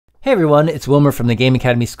Hey everyone, it's Wilmer from the Game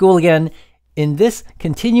Academy School again. In this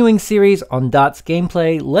continuing series on Dots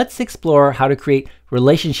gameplay, let's explore how to create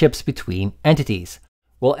relationships between entities.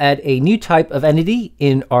 We'll add a new type of entity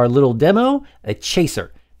in our little demo, a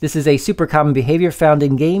chaser. This is a super common behavior found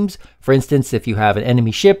in games. For instance, if you have an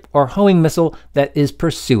enemy ship or homing missile that is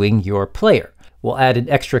pursuing your player. We'll add an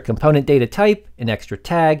extra component data type, an extra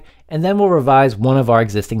tag, and then we'll revise one of our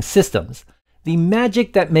existing systems. The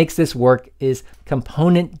magic that makes this work is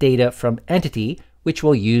ComponentDataFromEntity, which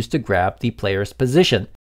we'll use to grab the player's position.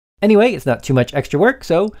 Anyway, it's not too much extra work,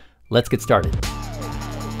 so let's get started.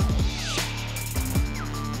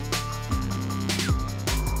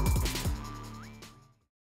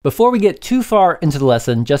 Before we get too far into the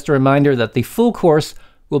lesson, just a reminder that the full course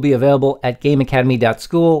will be available at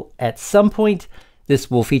GameAcademy.school at some point.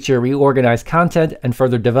 This will feature reorganized content and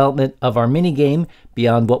further development of our minigame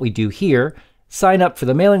beyond what we do here. Sign up for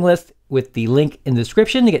the mailing list with the link in the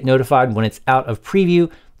description to get notified when it's out of preview.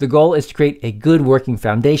 The goal is to create a good working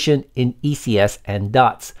foundation in ECS and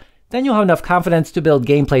Dots. Then you'll have enough confidence to build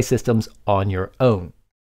gameplay systems on your own.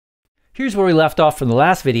 Here's where we left off from the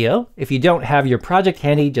last video. If you don't have your project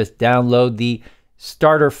handy, just download the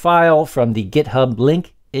starter file from the GitHub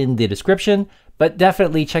link in the description. But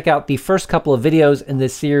definitely check out the first couple of videos in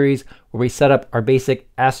this series where we set up our basic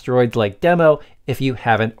Asteroids-like demo if you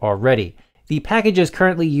haven't already. The packages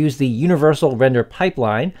currently use the universal render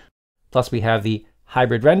pipeline, plus we have the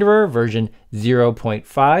HybridRenderer version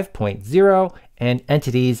 0.5.0 and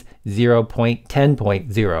Entities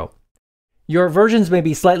 0.10.0. Your versions may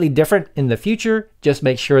be slightly different in the future. Just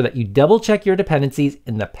make sure that you double check your dependencies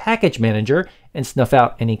in the PackageManager and snuff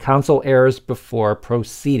out any console errors before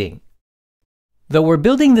proceeding. Though we're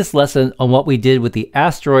building this lesson on what we did with the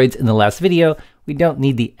asteroids in the last video, we don't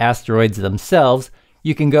need the asteroids themselves.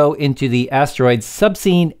 You can go into the Asteroids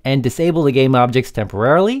subscene and disable the game objects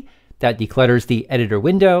temporarily. That declutters the editor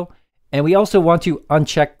window. And we also want to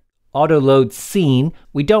uncheck auto load scene.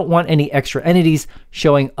 We don't want any extra entities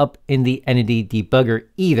showing up in the entity debugger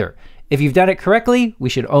either. If you've done it correctly, we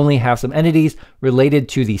should only have some entities related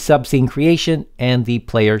to the subscene creation and the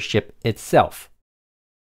player ship itself.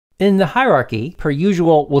 In the hierarchy, per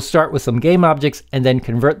usual, we'll start with some game objects and then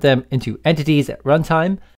convert them into entities at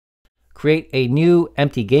runtime. Create a new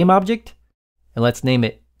empty game object, and let's name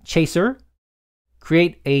it Chaser.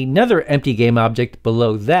 Create another empty game object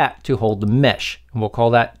below that to hold the mesh, and we'll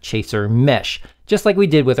call that Chaser Mesh, just like we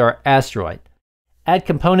did with our asteroid. Add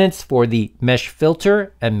components for the mesh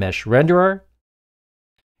filter and mesh renderer.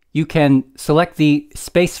 You can select the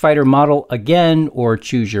Spacefighter model again or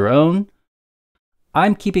choose your own.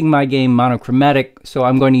 I'm keeping my game monochromatic, so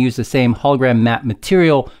I'm going to use the same hologram map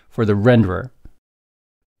material for the renderer.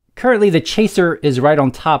 Currently, the chaser is right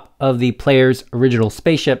on top of the player's original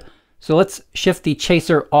spaceship, so let's shift the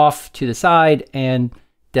chaser off to the side and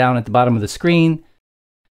down at the bottom of the screen.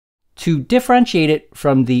 To differentiate it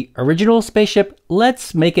from the original spaceship,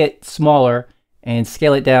 let's make it smaller and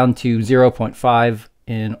scale it down to 0.5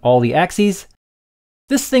 in all the axes.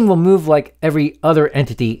 This thing will move like every other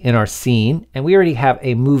entity in our scene, and we already have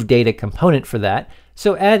a move data component for that,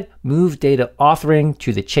 so add move data authoring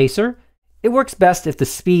to the chaser. It works best if the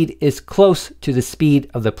speed is close to the speed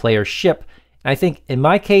of the player's ship. I think in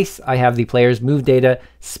my case, I have the player's move data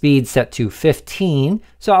speed set to 15,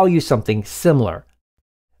 so I'll use something similar.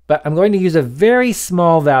 But I'm going to use a very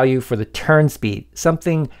small value for the turn speed,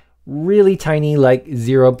 something really tiny like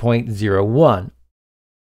 0.01.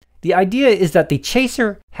 The idea is that the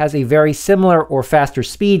chaser has a very similar or faster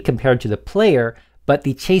speed compared to the player, but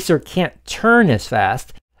the chaser can't turn as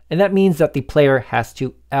fast. And that means that the player has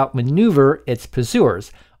to outmaneuver its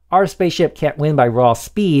pursuers. Our spaceship can't win by raw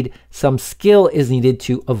speed. Some skill is needed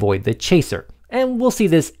to avoid the chaser. And we'll see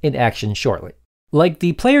this in action shortly. Like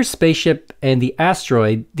the player's spaceship and the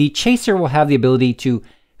asteroid, the chaser will have the ability to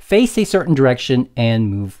face a certain direction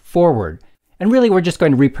and move forward. And really, we're just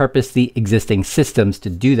going to repurpose the existing systems to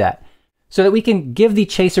do that. So that we can give the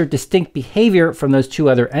chaser distinct behavior from those two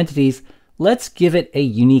other entities, let's give it a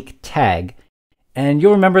unique tag. And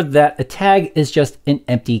you'll remember that a tag is just an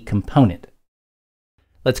empty component.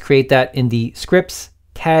 Let's create that in the Scripts,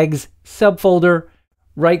 Tags subfolder,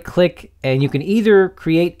 right-click, and you can either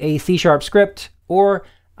create a C# script, or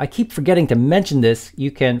I keep forgetting to mention this,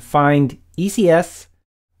 you can find ECS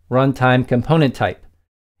runtime component type.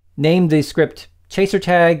 Name the script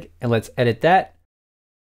ChaserTag, and let's edit that.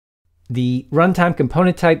 The runtime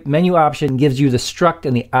component type menu option gives you the struct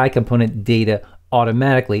and the iComponent data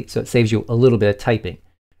automatically, so it saves you a little bit of typing.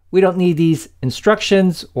 We don't need these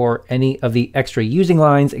instructions or any of the extra using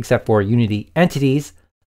lines except for Unity entities,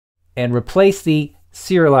 and replace the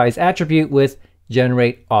serialize attribute with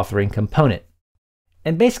generate authoring component.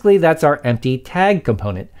 And basically that's our empty tag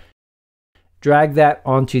component. Drag that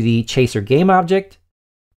onto the Chaser GameObject.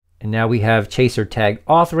 And now we have ChaserTag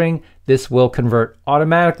authoring. This will convert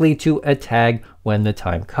automatically to a tag when the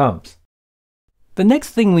time comes. The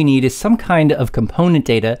next thing we need is some kind of component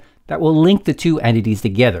data that will link the two entities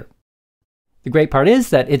together. The great part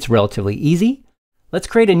is that it's relatively easy. Let's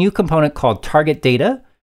create a new component called TargetData.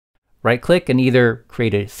 Right-click and either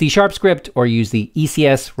create a C# script or use the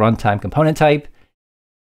ECS runtime component type.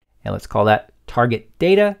 And let's call that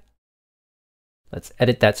TargetData. Let's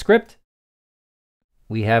edit that script.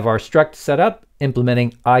 We have our struct set up,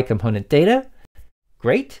 implementing iComponentData.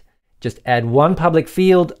 Great. Just add one public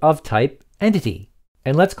field of type entity.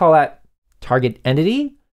 And let's call that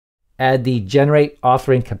TargetEntity. Add the generate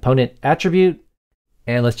authoring component attribute.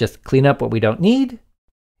 And let's just clean up what we don't need.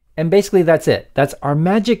 And basically that's it. That's our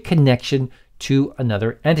magic connection to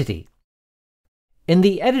another entity. In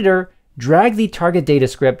the editor, drag the TargetData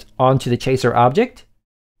script onto the Chaser object.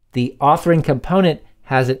 The authoring component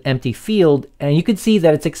has an empty field, and you can see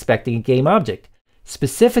that it's expecting a GameObject.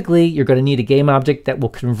 Specifically, you're going to need a GameObject that will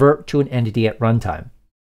convert to an entity at runtime.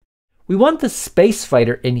 We want the space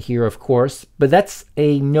fighter in here, of course, but that's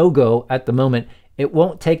a no-go at the moment. It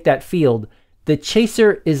won't take that field. The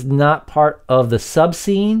Chaser is not part of the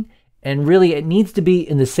subscene, and really it needs to be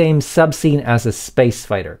in the same subscene as a space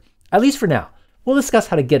fighter, at least for now. We'll discuss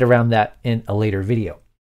how to get around that in a later video.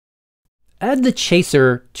 Add the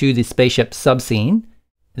Chaser to the spaceship subscene,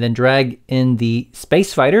 and then drag in the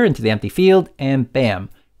space fighter into the empty field, and bam,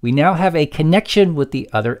 we now have a connection with the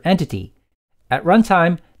other entity. At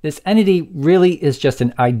runtime, this entity really is just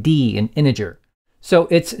an ID, an integer. So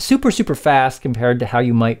it's super fast compared to how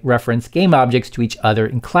you might reference game objects to each other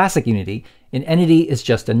in classic Unity. An entity is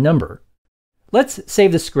just a number. Let's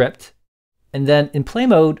save the script, and then in play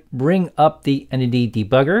mode, bring up the entity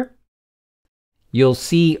debugger. You'll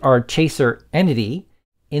see our Chaser entity.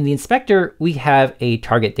 In the inspector, we have a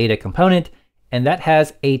TargetData component, and that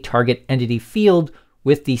has a target entity field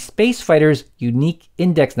with the space fighter's unique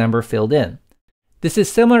index number filled in. This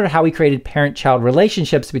is similar to how we created parent-child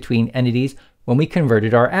relationships between entities when we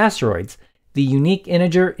converted our asteroids. The unique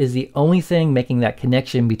integer is the only thing making that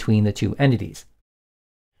connection between the two entities.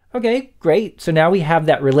 Okay, great. So now we have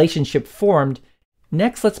that relationship formed.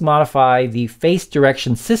 Next, let's modify the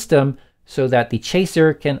FaceDirectionSystem so that the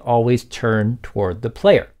Chaser can always turn toward the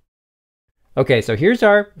player. Okay, so here's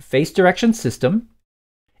our FaceDirectionSystem.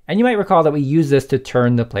 And you might recall that we use this to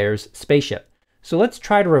turn the player's spaceship. So let's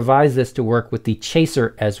try to revise this to work with the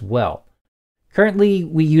Chaser as well. Currently,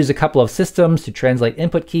 we use a couple of systems to translate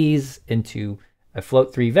input keys into a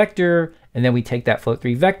float3 vector, and then we take that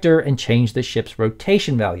float3 vector and change the ship's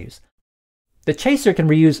rotation values. The Chaser can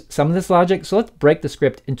reuse some of this logic, so let's break the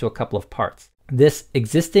script into a couple of parts. This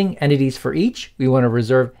existing Entities.ForEach, we want to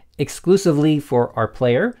reserve exclusively for our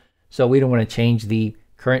player, so we don't want to change the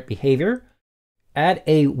current behavior. Add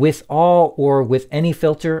a with all or with any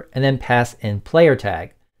filter, and then pass in player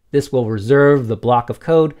tag. This will reserve the block of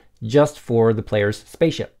code just for the player's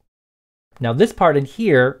spaceship. Now this part in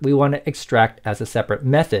here, we want to extract as a separate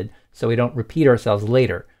method so we don't repeat ourselves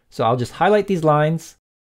later. So I'll just highlight these lines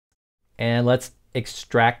and let's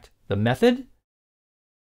extract the method.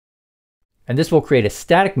 And this will create a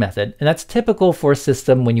static method, and that's typical for a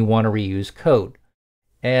system when you want to reuse code.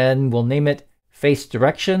 And we'll name it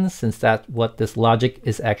FaceDirection since that's what this logic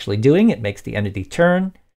is actually doing. It makes the entity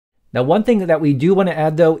turn. Now, one thing that we do want to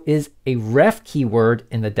add though is a ref keyword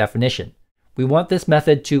in the definition. We want this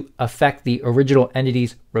method to affect the original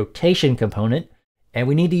entity's rotation component, and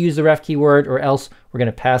we need to use the ref keyword or else we're going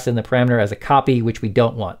to pass in the parameter as a copy, which we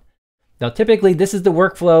don't want. Now, typically this is the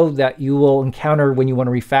workflow that you will encounter when you want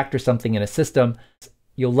to refactor something in a system.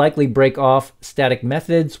 You'll likely break off static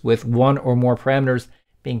methods with one or more parameters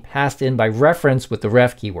being passed in by reference with the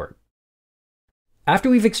ref keyword.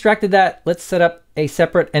 After we've extracted that, let's set up a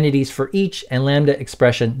separate Entities.ForEach and Lambda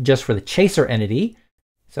expression just for the Chaser entity.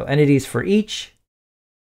 So Entities.ForEach,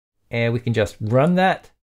 and we can just run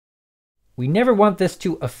that. We never want this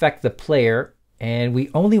to affect the player, and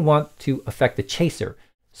we only want to affect the Chaser.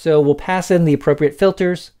 So we'll pass in the appropriate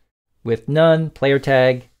filters with none, player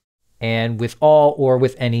tag, and with all or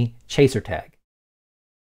with any Chaser tag.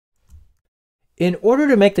 In order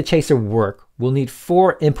to make the Chaser work, we'll need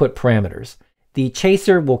 4 input parameters. The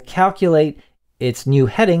Chaser will calculate its new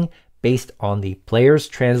heading based on the player's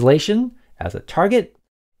translation as a target,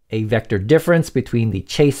 a vector difference between the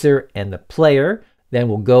Chaser and the player, then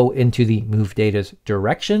we'll go into the MoveData's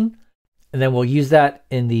direction, and then we'll use that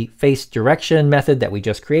in the FaceDirection method that we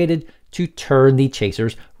just created to turn the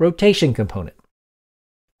Chaser's rotation component.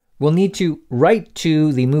 We'll need to write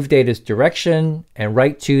to the MoveData's direction and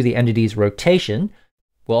write to the entity's rotation.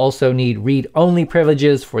 We'll also need read-only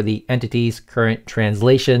privileges for the entity's current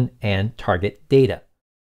translation and target data.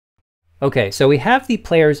 Okay, so we have the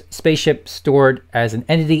player's spaceship stored as an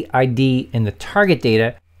entity ID in the target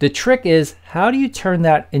data. The trick is, how do you turn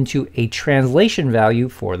that into a translation value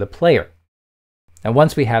for the player? Now,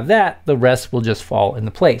 once we have that, the rest will just fall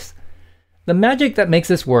into place. The magic that makes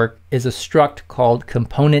this work is a struct called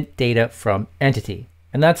ComponentDataFromEntity,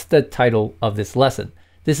 and that's the title of this lesson.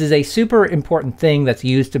 This is a super important thing that's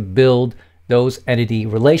used to build those entity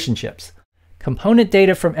relationships.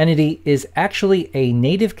 ComponentDataFromEntity is actually a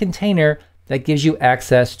native container that gives you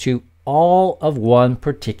access to all of one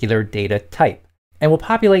particular data type. And we'll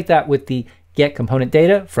populate that with the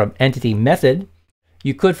getComponentDataFromEntity method.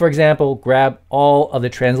 You could, for example, grab all of the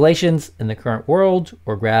translations in the current world,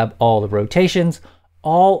 or grab all the rotations,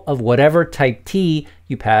 all of whatever type T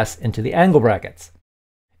you pass into the angle brackets.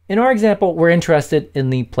 In our example, we're interested in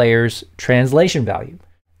the player's translation value.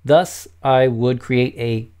 Thus, I would create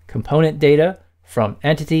a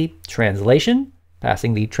ComponentDataFromEntity translation,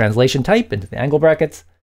 passing the translation type into the angle brackets,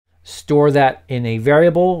 store that in a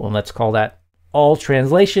variable, and let's call that all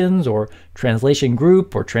translations, or translation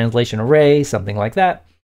group, or translation array, something like that,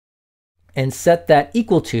 and set that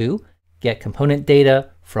equal to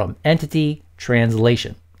getComponentDataFromEntity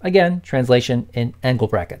translation. Again, translation in angle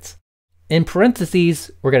brackets. In parentheses,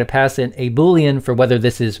 we're going to pass in a Boolean for whether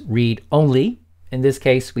this is read only. In this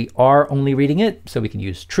case, we are only reading it, so we can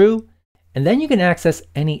use true. And then you can access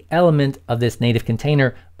any element of this native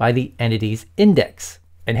container by the entity's index.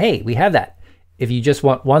 And hey, we have that. If you just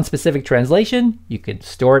want one specific translation, you can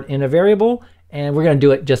store it in a variable, and we're going to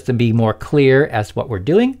do it just to be more clear as to what we're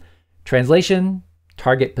doing. Translation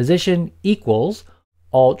target position equals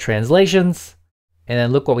all translations. And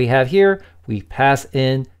then look what we have here. We pass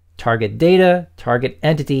in target data, target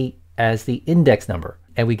entity as the index number,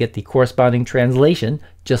 and we get the corresponding translation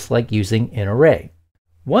just like using an array.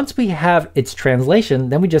 Once we have its translation,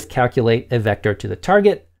 then we just calculate a vector to the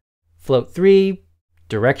target, float3,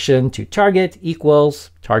 direction to target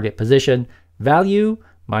equals target position value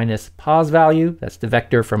minus pos value. That's the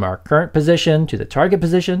vector from our current position to the target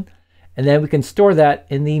position. And then we can store that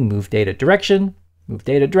in the MoveData direction.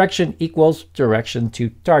 MoveData direction equals direction to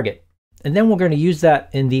target. And then we're going to use that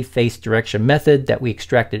in the FaceDirection method that we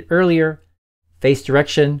extracted earlier.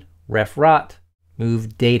 FaceDirection, refrot,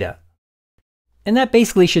 MoveData. And that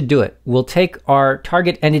basically should do it. We'll take our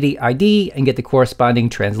target entity ID and get the corresponding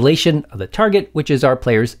translation of the target, which is our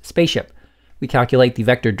player's spaceship. We calculate the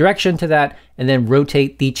vector direction to that and then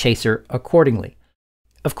rotate the chaser accordingly.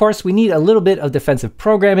 Of course, we need a little bit of defensive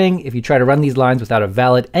programming. If you try to run these lines without a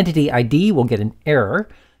valid entity ID, we'll get an error.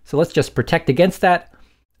 So let's just protect against that.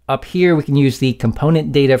 Up here, we can use the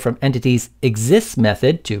ComponentDataFromEntity's exists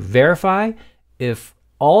method to verify if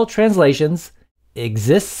all translations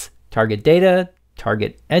exists target data,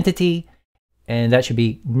 target entity, and that should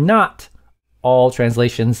be not all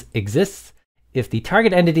translations exists. If the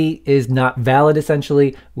target entity is not valid,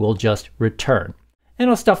 essentially, we'll just return. And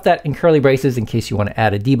I'll stuff that in curly braces in case you want to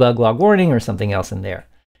add a debug log warning or something else in there.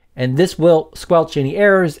 And this will squelch any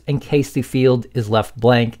errors in case the field is left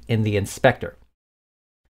blank in the inspector.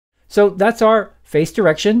 So that's our face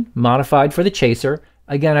direction modified for the chaser.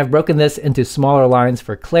 Again, I've broken this into smaller lines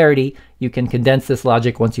for clarity. You can condense this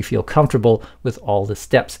logic once you feel comfortable with all the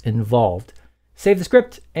steps involved. Save the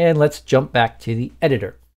script and let's jump back to the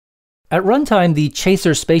editor. At runtime, the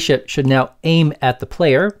chaser spaceship should now aim at the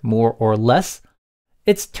player, more or less.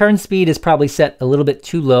 Its turn speed is probably set a little bit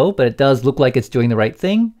too low, but it does look like it's doing the right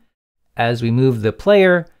thing. As we move the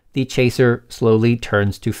player, the chaser slowly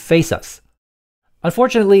turns to face us.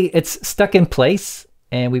 Unfortunately, it's stuck in place,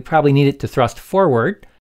 and we probably need it to thrust forward.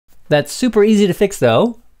 That's super easy to fix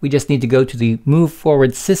though. We just need to go to the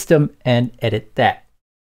MoveForwardSystem and edit that.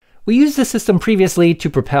 We used this system previously to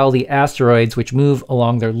propel the asteroids, which move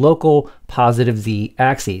along their local positive z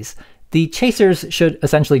axes. The chasers should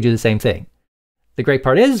essentially do the same thing. The great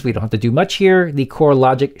part is we don't have to do much here. The core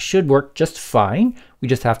logic should work just fine. We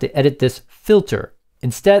just have to edit this filter.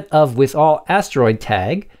 Instead of with all asteroid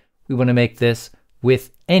tag, we want to make this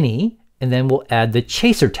with any, and then we'll add the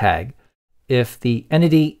chaser tag. If the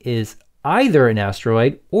entity is either an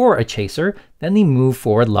asteroid or a chaser, then the move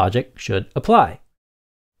forward logic should apply.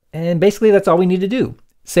 And basically that's all we need to do.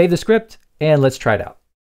 Save the script and let's try it out.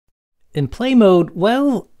 In play mode,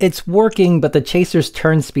 well, it's working, but the chaser's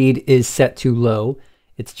turn speed is set too low.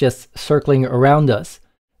 It's just circling around us.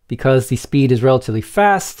 Because the speed is relatively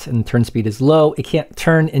fast and turn speed is low, it can't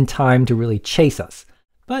turn in time to really chase us.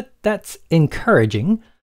 But that's encouraging.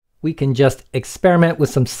 we can just experiment with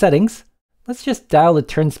some settings. Let's just dial the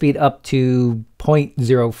turn speed up to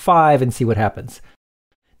 0.05 and see what happens.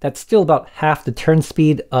 That's still about half the turn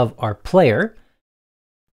speed of our player.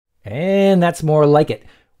 And that's more like it.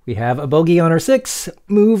 We have a bogey on our 6,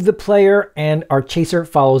 move the player, and our chaser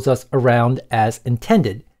follows us around as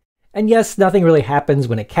intended. And yes, nothing really happens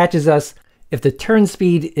when it catches us. If the turn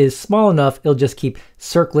speed is small enough, it'll just keep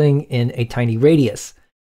circling in a tiny radius.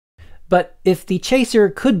 But if the chaser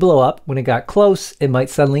could blow up when it got close, it might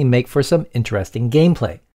suddenly make for some interesting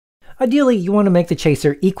gameplay. Ideally, you want to make the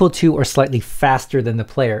chaser equal to or slightly faster than the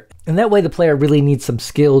player, and that way the player really needs some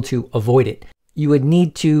skill to avoid it. You would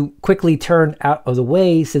need to quickly turn out of the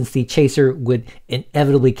way since the chaser would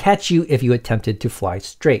inevitably catch you if you attempted to fly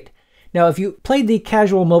straight. Now, if you played the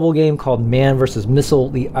casual mobile game called Man vs. Missile,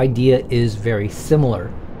 the idea is very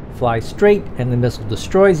similar. Fly straight and the missile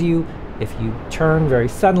destroys you. If you turn very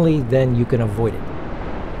suddenly, then you can avoid it.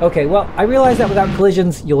 Okay, well, I realize that without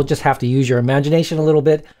collisions, you'll just have to use your imagination a little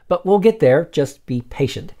bit, but we'll get there, just be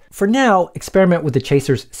patient. For now, experiment with the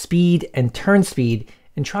chaser's speed and turn speed,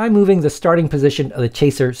 and try moving the starting position of the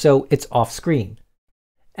chaser so it's off screen.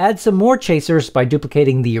 Add some more chasers by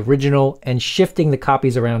duplicating the original and shifting the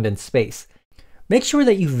copies around in space. Make sure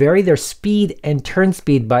that you vary their speed and turn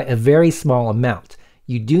speed by a very small amount.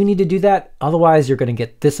 You do need to do that, otherwise you're going to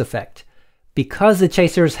get this effect. Because the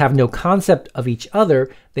chasers have no concept of each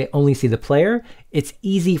other, they only see the player, it's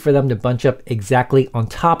easy for them to bunch up exactly on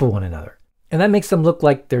top of one another. And that makes them look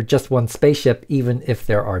like they're just one spaceship, even if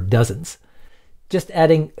there are dozens. Just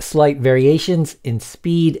adding slight variations in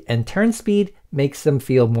speed and turn speed makes them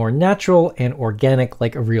feel more natural and organic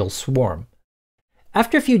like a real swarm.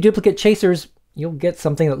 After a few duplicate chasers, you'll get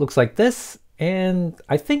something that looks like this, and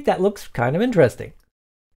I think that looks kind of interesting.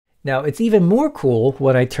 Now, it's even more cool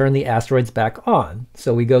when I turn the asteroids back on.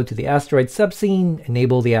 So we go to the asteroid subscene,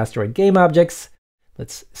 enable the asteroid game objects.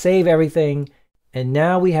 Let's save everything. And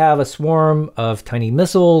now we have a swarm of tiny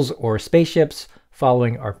missiles or spaceships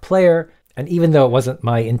following our player. And even though it wasn't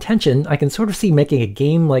my intention, I can sort of see making a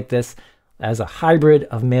game like this as a hybrid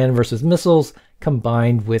of man versus missiles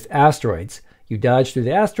combined with asteroids. You dodge through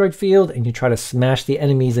the asteroid field and you try to smash the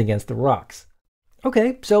enemies against the rocks.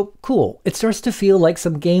 Okay, so cool. It starts to feel like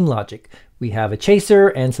some game logic. We have a chaser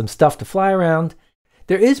and some stuff to fly around.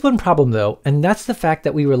 There is one problem though, and that's the fact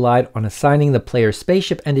that we relied on assigning the player's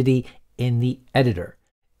spaceship entity in the editor.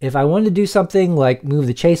 If I wanted to do something like move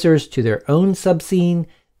the chasers to their own subscene,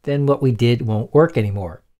 then what we did won't work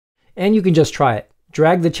anymore. And you can just try it.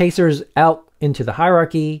 Drag the chasers out into the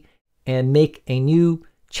hierarchy and make a new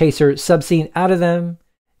chaser subscene out of them.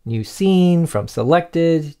 New scene from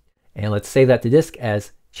selected. And let's save that to disk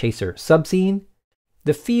as chaser subscene.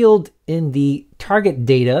 The field in the target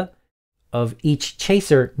data of each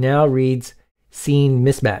chaser now reads scene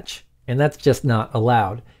mismatch, and that's just not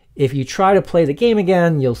allowed. If you try to play the game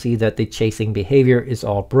again, you'll see that the chasing behavior is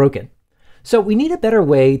all broken. So we need a better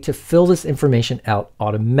way to fill this information out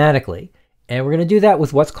automatically, and we're going to do that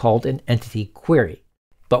with what's called an entity query.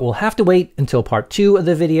 But we'll have to wait until part 2 of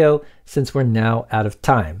the video since we're now out of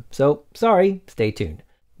time. So sorry, stay tuned.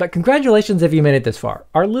 But congratulations if you made it this far.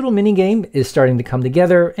 Our little mini game is starting to come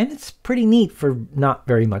together and it's pretty neat for not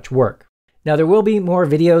very much work. Now there will be more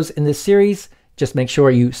videos in this series. Just make sure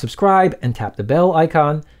you subscribe and tap the bell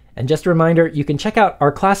icon. And just a reminder, you can check out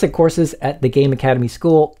our classic courses at the Game Academy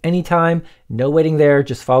School anytime. No waiting there,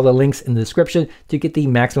 just follow the links in the description to get the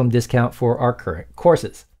maximum discount for our current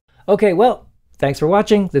courses. Okay, well, thanks for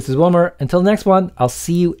watching. This is Wilmer. Until the next one, I'll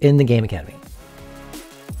see you in the Game Academy.